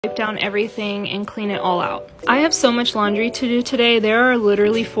Wipe down everything and clean it all out. I have so much laundry to do today. There are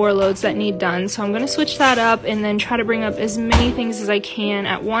literally 4 loads that need done, so I'm going to switch that up and then try to bring up as many things as I can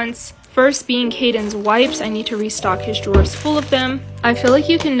at once. First being Caedon's wipes. I need to restock his drawers full of them. I feel like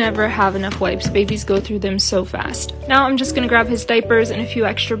you can never have enough wipes. Babies go through them so fast. Now I'm just going to grab his diapers and a few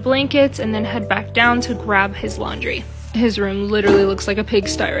extra blankets and then head back down to grab his laundry. His room literally looks like a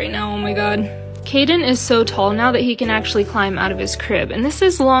pigsty right now, oh my god. Caedon is so tall now that he can actually climb out of his crib, and this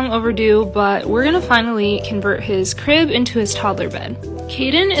is long overdue, but we're gonna finally convert his crib into his toddler bed.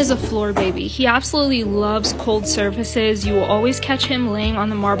 Caedon is a floor baby. He absolutely loves cold surfaces. You will always catch him laying on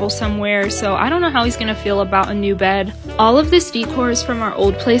the marble somewhere, so I don't know how he's gonna feel about a new bed. All of this decor is from our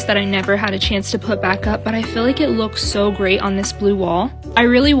old place that I never had a chance to put back up, but I feel like it looks so great on this blue wall. I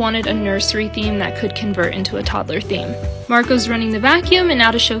really wanted a nursery theme that could convert into a toddler theme. Marco's running the vacuum, and now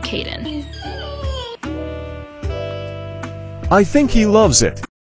to show Caedon. I think he loves it.